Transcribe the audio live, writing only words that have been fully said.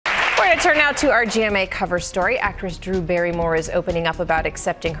We're going to turn now to our GMA cover story. Actress Drew Barrymore is opening up about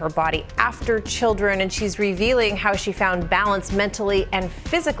accepting her body after children, and she's revealing how she found balance mentally and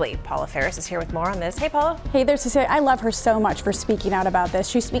physically. Paula Ferris is here with more on this. Hey, Paula. Hey there, Cecilia. I love her so much for speaking out about this.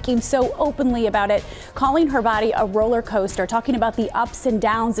 She's speaking so openly about it, calling her body a roller coaster, talking about the ups and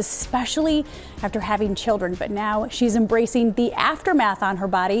downs, especially after having children. But now she's embracing the aftermath on her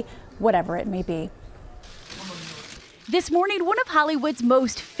body, whatever it may be. This morning, one of Hollywood's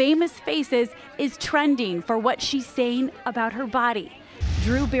most famous faces is trending for what she's saying about her body.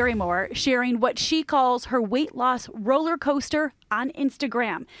 Drew Barrymore sharing what she calls her weight loss roller coaster on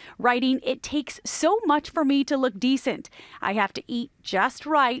Instagram, writing, "It takes so much for me to look decent. I have to eat just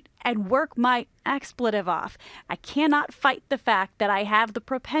right and work my expletive off. I cannot fight the fact that I have the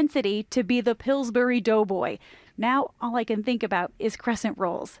propensity to be the Pillsbury Doughboy. Now all I can think about is crescent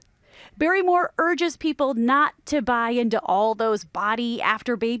rolls." Barrymore urges people not to buy into all those body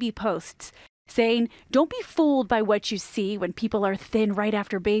after baby posts, saying, "Don't be fooled by what you see when people are thin right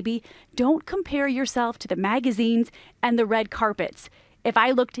after baby. Don't compare yourself to the magazines and the red carpets. If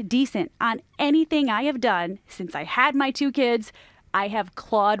I looked decent on anything I have done since I had my 2 kids, I have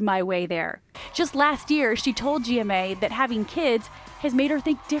clawed my way there." Just last year, she told GMA that having kids has made her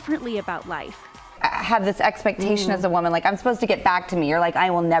think differently about life. I have this expectation as a woman, like I'm supposed to get back to me. You're like, I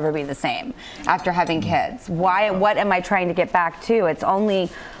will never be the same after having kids. Why? What am I trying to get back to? It's only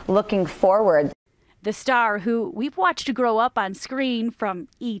looking forward. The star, who we've watched grow up on screen from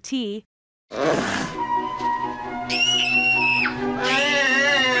E.T.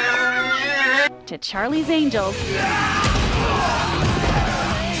 to Charlie's Angels.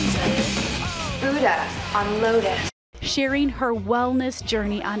 Buddha on Lotus. Sharing her wellness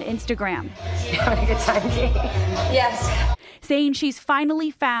journey on Instagram. Having a good time, Kate? Yes. Saying she's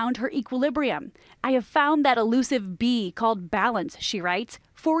finally found her equilibrium. "I have found that elusive bee called balance," she writes.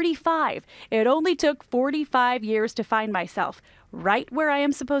 45. "It only took 45 years to find myself, right where I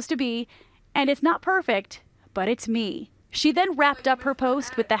am supposed to be. And it's not perfect, but it's me." She then wrapped up her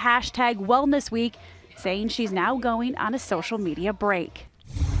post with the hashtag Wellness Week, saying she's now going on a social media break.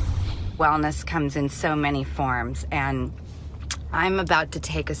 Wellness comes in so many forms, and I'm about to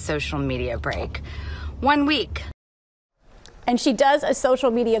take a social media break. 1 week. And she does a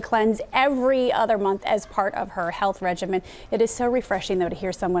social media cleanse every other month as part of her health regimen. It is so refreshing, though, to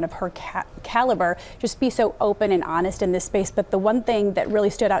hear someone of her caliber just be so open and honest in this space. But the one thing that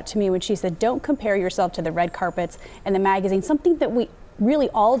really stood out to me when she said, "Don't compare yourself to the red carpets and the magazine," something that we really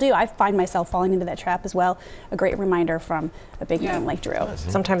all do. I find myself falling into that trap as well. A great reminder from a big name like Drew.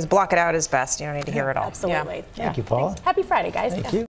 Sometimes block it out is best. You don't need to hear it all. Absolutely. Thank you, Paula. Thanks. Happy Friday, guys. Thank you.